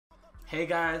Hey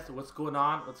guys, what's going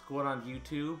on? What's going on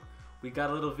YouTube? We got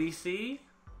a little VC,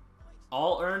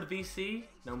 all earned VC,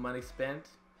 no money spent.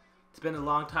 It's been a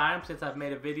long time since I've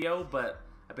made a video, but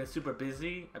I've been super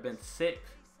busy. I've been sick.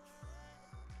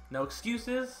 No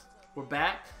excuses. We're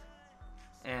back,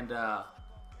 and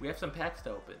we have some packs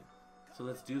to open. So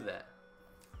let's do that.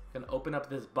 Gonna open up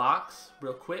this box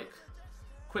real quick.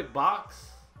 Quick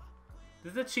box.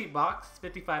 This is a cheap box. It's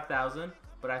 55,000,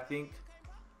 but I think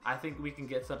we can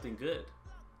get something good.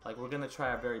 Like, we're gonna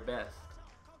try our very best.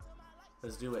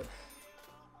 Let's do it.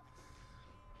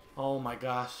 Oh my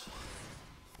gosh.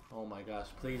 Oh my gosh.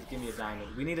 Please give me a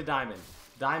diamond. We need a diamond.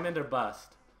 Diamond or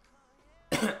bust.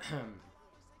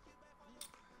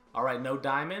 Alright, no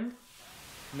diamond.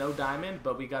 No diamond,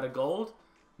 but we got a gold.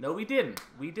 No, we didn't.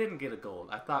 We didn't get a gold.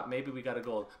 I thought maybe we got a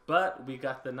gold. But we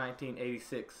got the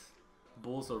 1986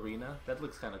 Bulls Arena. That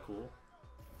looks kind of cool.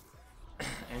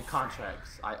 And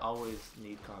contracts. I always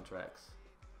need contracts.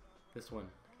 This one,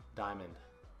 diamond.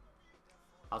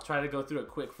 I'll try to go through it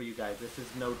quick for you guys. This is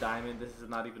no diamond. This is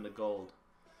not even the gold.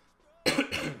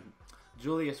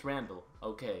 Julius Randle.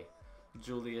 Okay.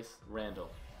 Julius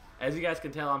Randle. As you guys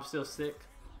can tell, I'm still sick.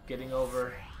 Getting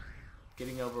over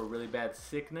a really bad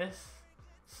sickness.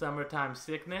 Summertime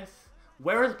sickness.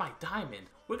 Where is my diamond?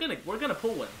 We're gonna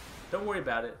pull one. Don't worry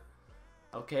about it.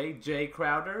 Okay, Jay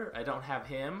Crowder. I don't have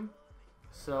him.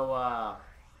 So,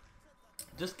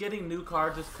 just getting new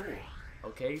cards is cool,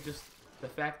 okay? Just the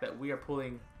fact that we are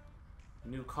pulling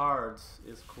new cards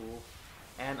is cool.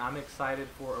 And I'm excited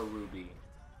for a Ruby,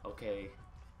 okay?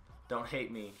 Don't hate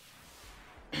me.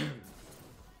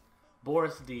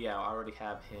 Boris Diaw, I already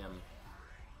have him.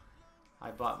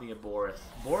 I bought me a Boris.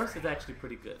 Boris is actually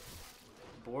pretty good.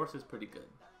 Boris is pretty good.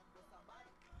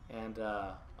 And,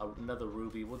 another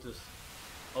Ruby. We'll just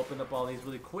open up all these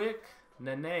really quick.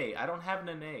 Nene. I don't have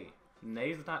Nene.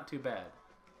 Nene's not too bad.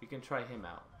 You can try him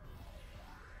out.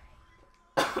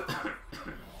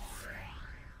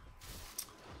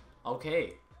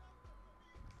 Okay.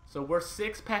 So we're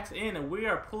 6 packs in and we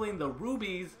are pulling the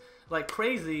rubies like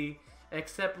crazy.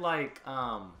 Except like,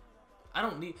 I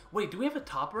don't need... Wait, do we have a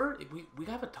topper? We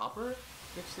have a topper?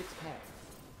 We have 6 packs.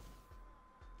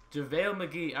 JaVale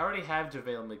McGee. I already have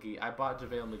JaVale McGee. I bought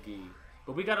JaVale McGee.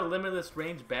 But we got a limitless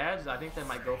range badge. I think that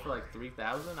might go for like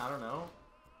 3,000. I don't know.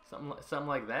 Something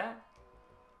like that.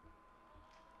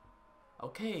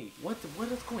 Okay, what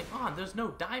is going on? There's no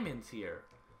diamonds here.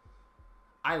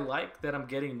 I like that I'm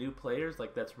getting new players.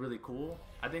 Like, that's really cool.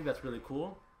 I think that's really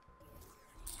cool.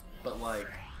 But like,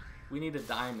 we need a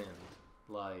diamond.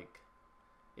 Like,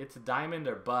 it's a diamond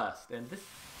or bust. And this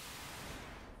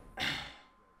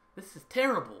is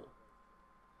terrible.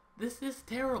 This is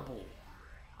terrible.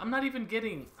 I'm not even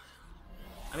getting...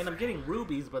 I mean, I'm getting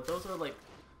rubies, but those are like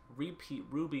repeat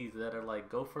rubies that are like,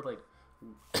 go for like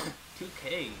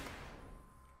 2K.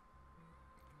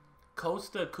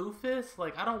 Costa Kufis?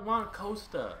 Like, I don't want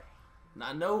Costa.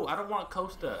 No, I don't want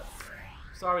Costa.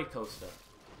 Sorry, Costa.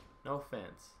 No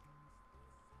offense.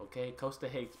 Okay, Costa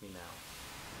hates me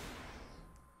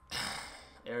now.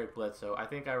 Eric Bledsoe. I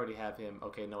think I already have him.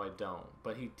 Okay, no, I don't.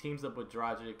 But he teams up with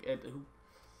Dragic.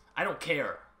 I don't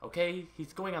care. Okay,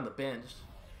 he's going on the bench.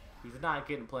 He's not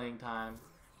getting playing time.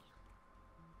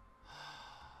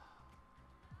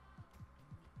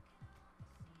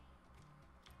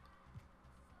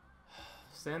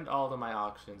 Send all to my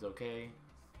auctions, okay?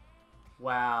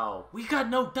 Wow, we got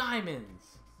no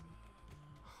diamonds.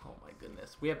 Oh my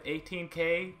goodness, we have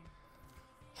 18K.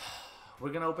 We're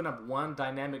gonna open up one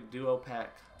dynamic duo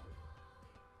pack.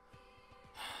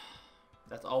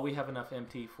 That's all we have enough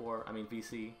MT for. I mean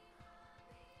VC.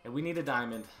 And we need a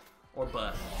diamond or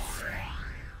bust.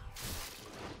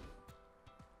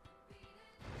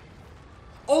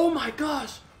 Oh my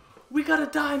gosh! We got a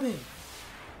diamond!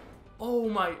 Oh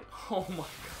my god.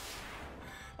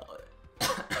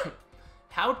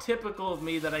 How typical of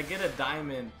me that I get a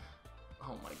diamond.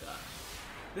 Oh my gosh.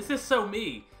 This is so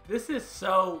me. This is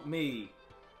so me.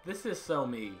 This is so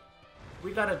me.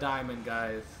 We got a diamond,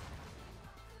 guys.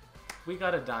 We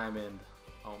got a diamond.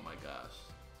 Oh my gosh.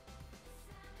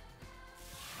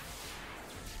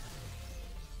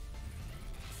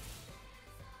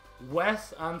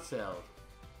 Wes Unseld.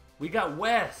 We got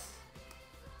Wes.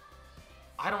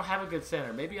 I don't have a good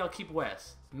center. Maybe I'll keep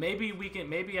Wes. Maybe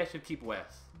I should keep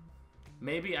Wes.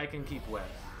 Maybe I can keep Wes.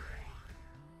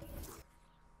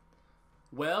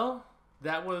 Well,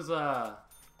 that was wow,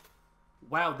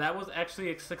 that was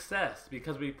actually a success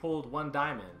because we pulled one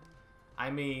diamond. I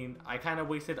mean, I kind of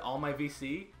wasted all my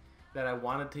VC that I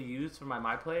wanted to use for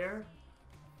my player.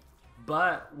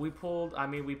 But we pulled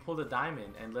a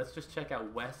diamond, and let's just check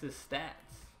out Wes's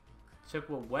stats. Check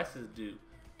what Wes is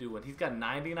doing? He's got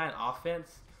 99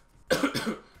 offense.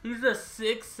 He's a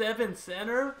 6'7"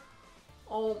 center.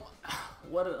 Oh,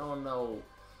 what? Oh no,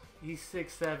 he's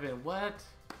 6'7". What?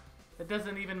 That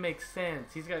doesn't even make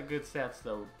sense. He's got good stats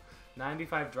though.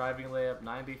 95 driving layup,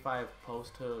 95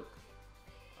 post hook,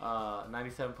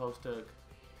 97 post hook.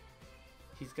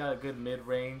 He's got a good mid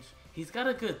range. He's got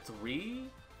a good 3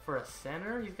 for a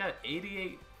center. He's got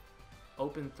 88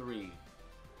 open 3.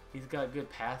 He's got good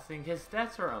passing. His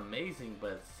stats are amazing,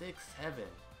 but 6'7".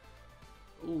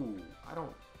 Ooh,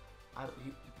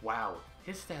 wow.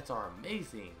 His stats are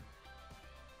amazing.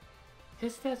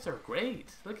 His stats are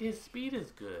great. Look, his speed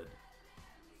is good.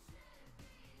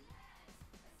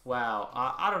 Wow,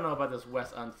 I don't know about this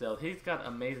Wes Unseld. He's got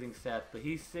amazing stats, but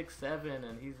he's 6'7",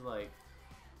 and he's like...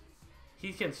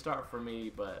 He can start for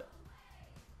me, but...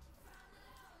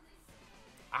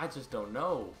 I just don't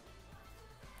know.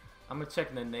 I'm going to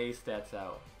check Nene's stats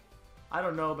out. I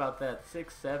don't know about that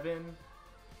 6'7".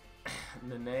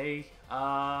 Nene.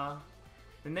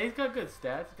 Nene's got good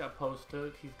stats. He's got post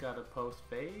hook. He's got a post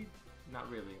fade. Not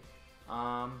really.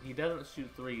 He doesn't shoot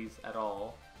threes at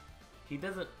all. He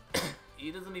doesn't... He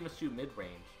doesn't even shoot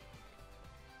mid-range.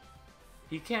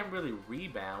 He can't really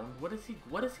rebound. What is he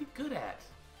good at?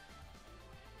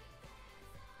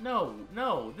 No,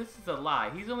 this is a lie.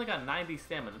 He's only got 90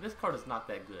 stamina. This card is not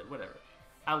that good. Whatever.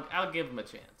 I'll give him a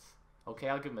chance. Okay,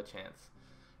 I'll give him a chance.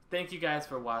 Thank you guys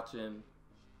for watching.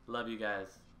 Love you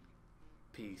guys.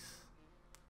 Peace.